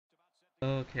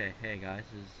Okay, hey guys,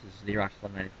 this is the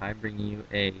Rockstar95 bringing you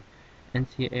a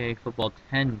NCAA Football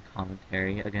 10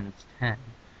 commentary. Again, it's 10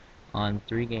 on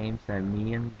 3 games that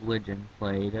me and Bligen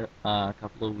played a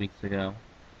couple of weeks ago.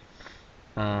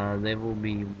 They will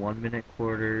be 1-minute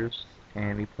quarters,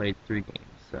 and we played 3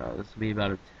 games, so this will be about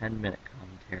a 10-minute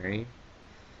commentary.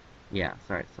 Yeah,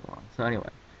 sorry it's so long. So anyway,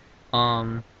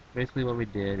 basically what we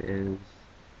did is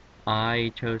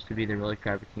I chose to be the really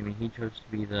crappy team, and he chose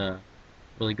to be the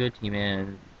really good team,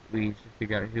 and we just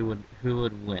figured out who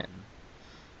would win.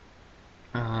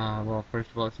 Well,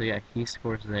 first of all, so yeah, he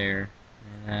scores there,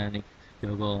 and he kicks a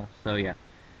field goal. So yeah,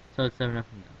 so it's 7-0.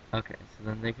 Okay, so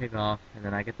then they kick off, and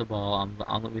then I get the ball.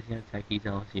 I'm Louisiana Tech. He's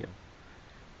LSU.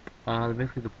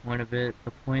 Basically the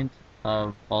point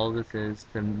of all of this is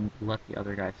to let the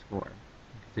other guy score.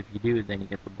 Because if you do, then you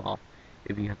get the ball.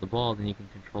 If you have the ball, then you can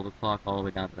control the clock all the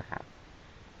way down to the half.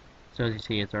 So as you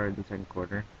see, it's already the second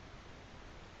quarter.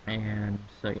 And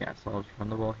so yeah, so I'll just run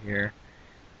the ball here,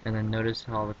 and then notice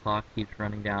how the clock keeps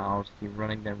running down. I'll just keep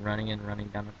running down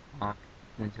the clock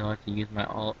until I have to use my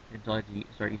until I have to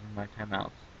start using my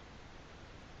timeouts.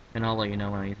 And I'll let you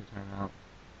know when I use the timeout.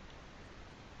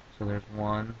 So there's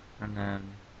one, and then,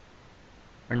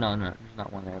 or no, there's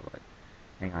not one there, but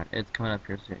hang on, it's coming up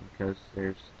here soon because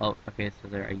there's, oh, okay, so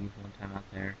there I used one timeout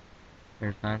there.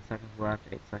 There's 9 seconds left,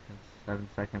 8 seconds, 7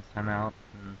 seconds timeout,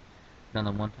 and then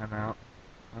the one timeout.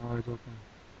 Oh, it's open.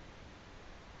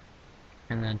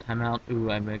 And then timeout. Ooh,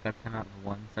 I got timeout with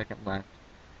 1 second left.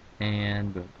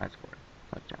 And boom, I scored.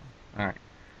 Touchdown. Alright.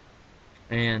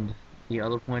 And the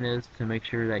other point is to make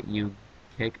sure that you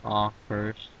kick off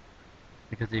first.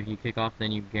 Because if you kick off,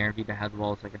 then you guarantee to have the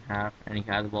ball the second half. And if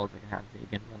you have the ball the second half, then you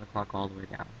can run the clock all the way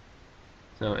down.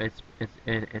 So it's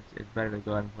better to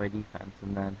go ahead and play defense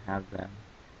and then have them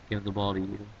give the ball to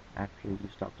you after you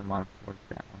stop them on 4th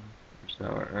down or so,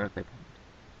 or if they punt.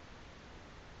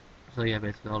 So yeah,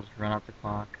 basically I'll just run out the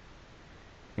clock,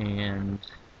 and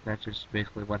that's just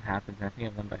basically what happens. I think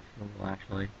I won by field goal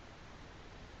actually.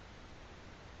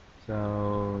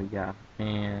 So yeah,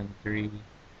 and 3,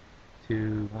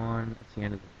 2, 1. It's the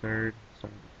end of the third,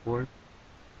 start of the fourth.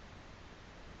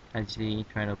 I see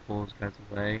trying to pull those guys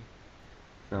away,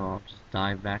 so I'll just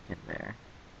dive back in there,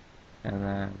 and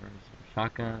then run some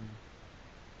shotgun,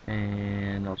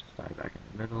 and I'll just dive back in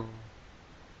the middle.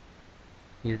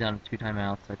 He's down to 2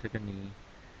 timeouts. I took a knee.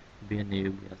 Be a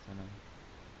noob, yes I know.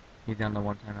 He's down to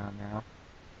 1 timeout now.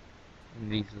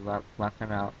 And this is the last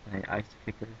time out, and I iced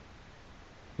the kicker.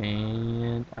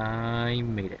 And I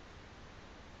made it.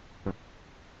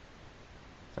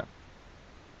 So,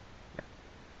 yeah.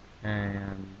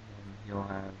 And he'll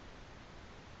have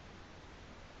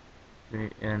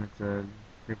and it's a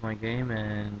 3-point game,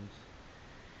 and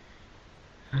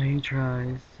he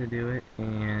tries to do it,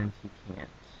 and he can't.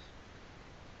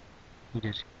 He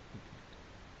can't.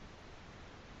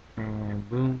 And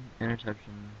boom,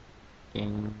 interception.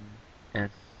 Game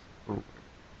S over.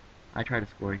 I tried to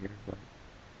score here, but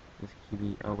this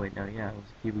QB. Oh wait, no, yeah, it was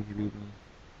the QB who beat me.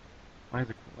 Why is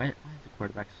the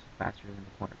quarterback faster than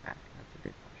the cornerback? That's a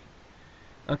good question.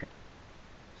 Okay,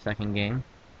 second game.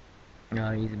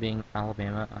 He's being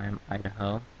Alabama. I'm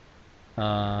Idaho.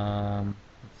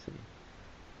 Let's see.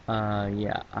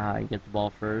 Yeah, I get the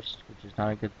ball first, which is not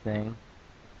a good thing.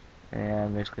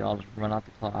 And basically, I'll just run out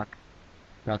the clock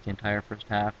throughout the entire first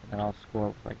half, and then I'll score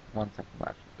with like 1 second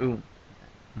left. Ooh.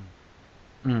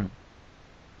 Mm.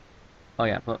 Oh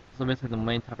yeah, but so basically the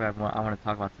main topic I want to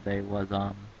talk about today was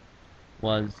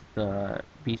the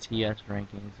BCS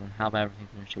rankings and how everything's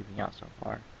been shaping out so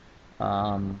far.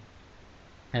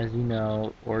 As you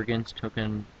know, Oregon's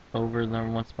taken over the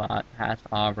 #1 spot, past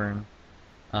Auburn.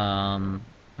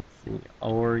 Let's see,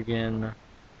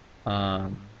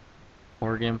 um,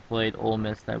 Oregon played Ole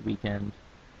Miss that weekend.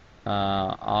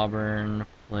 Auburn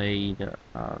played,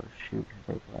 oh shoot,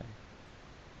 who did they play?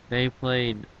 They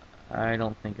played, I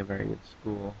don't think, a very good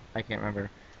school. I can't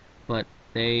remember. But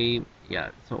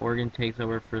yeah, so Oregon takes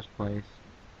over first place.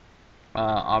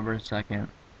 Auburn second.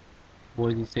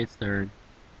 Boise State's third.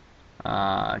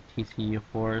 TCU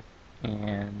fourth.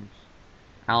 And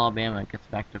Alabama gets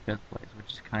back to 5th place,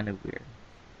 which is kind of weird.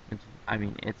 I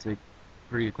mean, it's a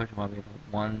pretty good question why we have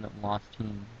a 1-loss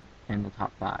team in the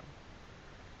top 5.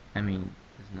 I mean,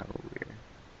 isn't that a little weird?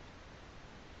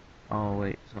 Oh,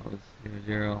 wait, so it's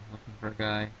 0-0, looking for a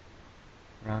guy.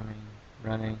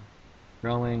 Running,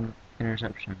 throwing,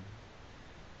 interception.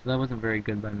 So that wasn't very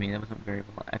good by me. That wasn't very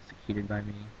well executed by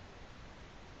me.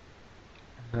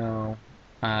 So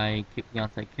I kick the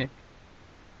onside kick,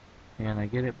 and I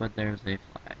get it, but there's a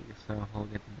flag. So he'll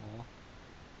get the ball,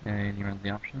 and he runs the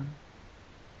option,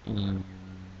 and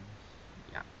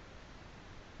yeah.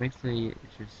 basically,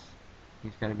 it's just he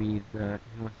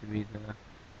wants to be the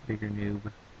bigger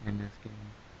noob in this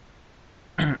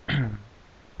game.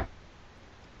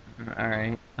 All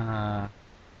right,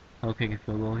 he'll kick a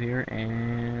field goal here,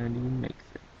 and he makes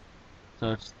it.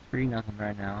 So it's 3-0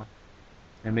 right now,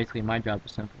 and basically my job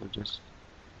is simple: just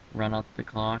run out the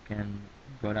clock and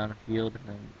go down the field,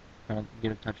 and then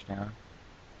get a touchdown.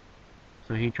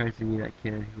 So he tries to be that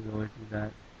kid who would always do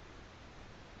that.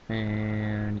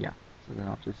 And yeah, so then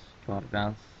I'll just go out of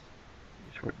bounds,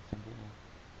 short and simple.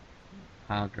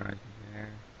 Pile drives me there.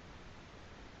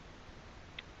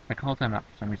 I call timeout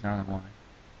for some reason, I don't know why.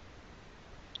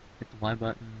 Hit the Y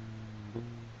button, boom,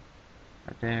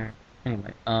 right there.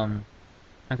 Anyway,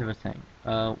 as I was saying,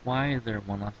 why is there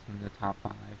one loss team in the top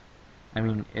 5? I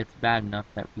mean, it's bad enough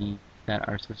that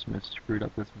our system is screwed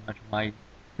up this much. Why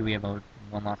do we have a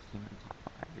one loss team in the top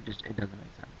 5? It doesn't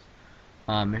make sense.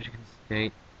 Michigan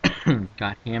State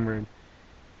got hammered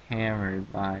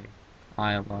by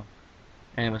Iowa,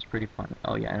 and it was pretty funny.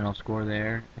 Oh yeah, and I'll score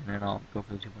there, and then I'll go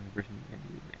for the 2-point conversion, and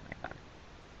I got it.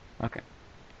 Okay,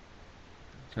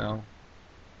 so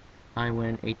I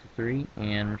win 8-3,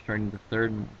 and we're starting the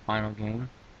third and final game.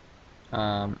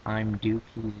 I'm Duke,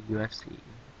 he's USC,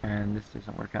 and this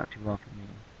doesn't work out too well for me.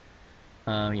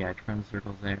 Yeah, I run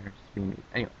circles there, just being me.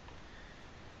 Anyway,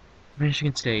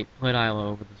 Michigan State played Iowa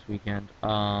over this weekend.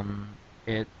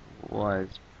 It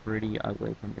was pretty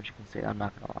ugly from Michigan State, I'm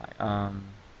not gonna lie.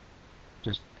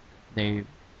 Just, they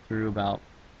threw about,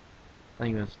 I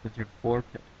think it was, they threw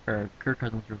Kirk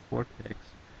Cousins threw 4 picks.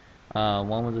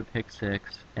 One was a pick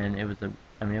 6, and it was a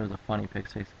funny pick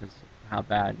 6 because how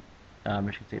bad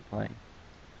Michigan State playing.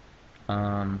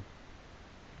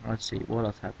 Let's see, what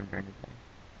else happened during the day?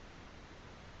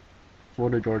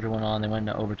 Florida Georgia went on, they went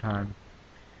into overtime.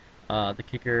 The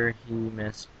kicker, he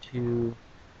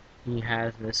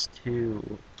has missed two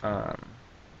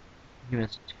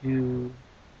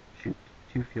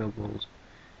field goals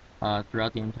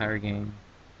throughout the entire game,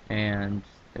 and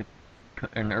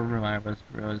Urban Meyer was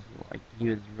like, he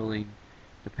was really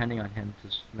depending on him to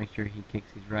make sure he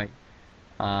kicks these right.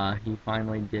 He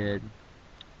finally did,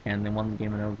 and they won the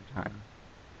game in overtime.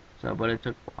 So, but it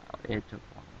took a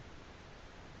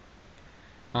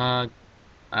while.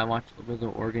 I watched the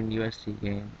Oregon USC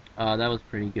game. That was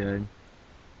pretty good.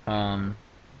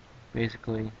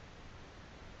 Basically,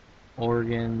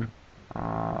 Oregon,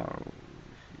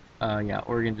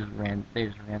 Oregon they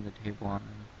just ran the table on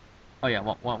them. Oh yeah,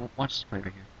 watch this play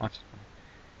right here. Watch this play.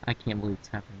 I can't believe it's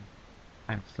happening.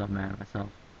 I'm so mad at myself.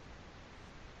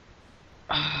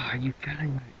 Are you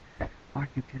kidding me? Are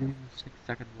you kidding me? 6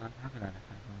 seconds left. How could that have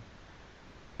happened?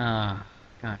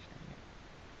 Gosh dang it.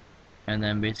 And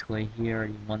then basically he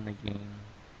already won the game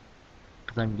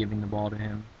because I'm giving the ball to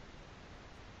him.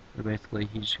 So basically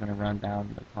he's just gonna run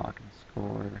down the clock and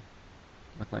score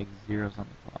with like zeros on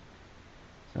the clock.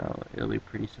 So it'll be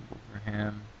pretty simple for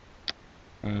him,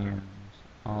 and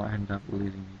I'll end up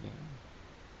losing the game.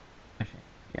 A shame.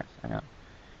 Yes, I know.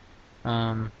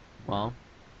 Well,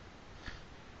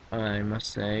 I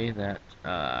must say that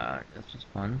this was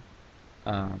fun.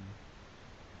 I'll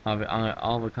have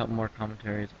a couple more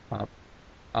commentaries up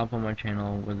on my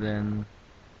channel within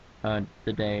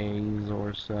the days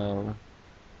or so.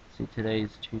 See,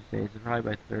 today's Tuesday, so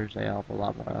probably by Thursday I'll have a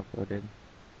lot more uploaded.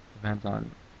 Depends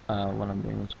on what I'm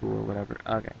doing in school or whatever.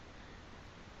 Okay.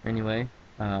 Anyway,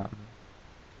 1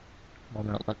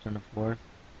 minute left in the 4th,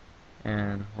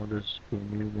 and we'll just be a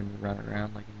noob and run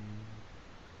around like a noob.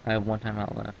 I have 1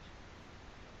 timeout left.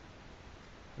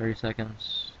 30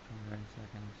 seconds, 29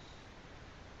 seconds,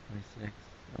 26,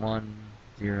 1,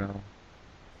 0,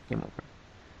 game over.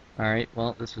 Alright,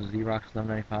 well, this was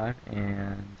ZRox1195,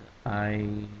 and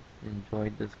I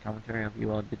enjoyed this commentary. I hope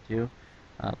you all did too.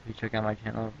 Please check out my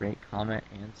channel, rate, comment,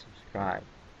 and subscribe.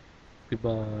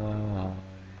 Goodbye.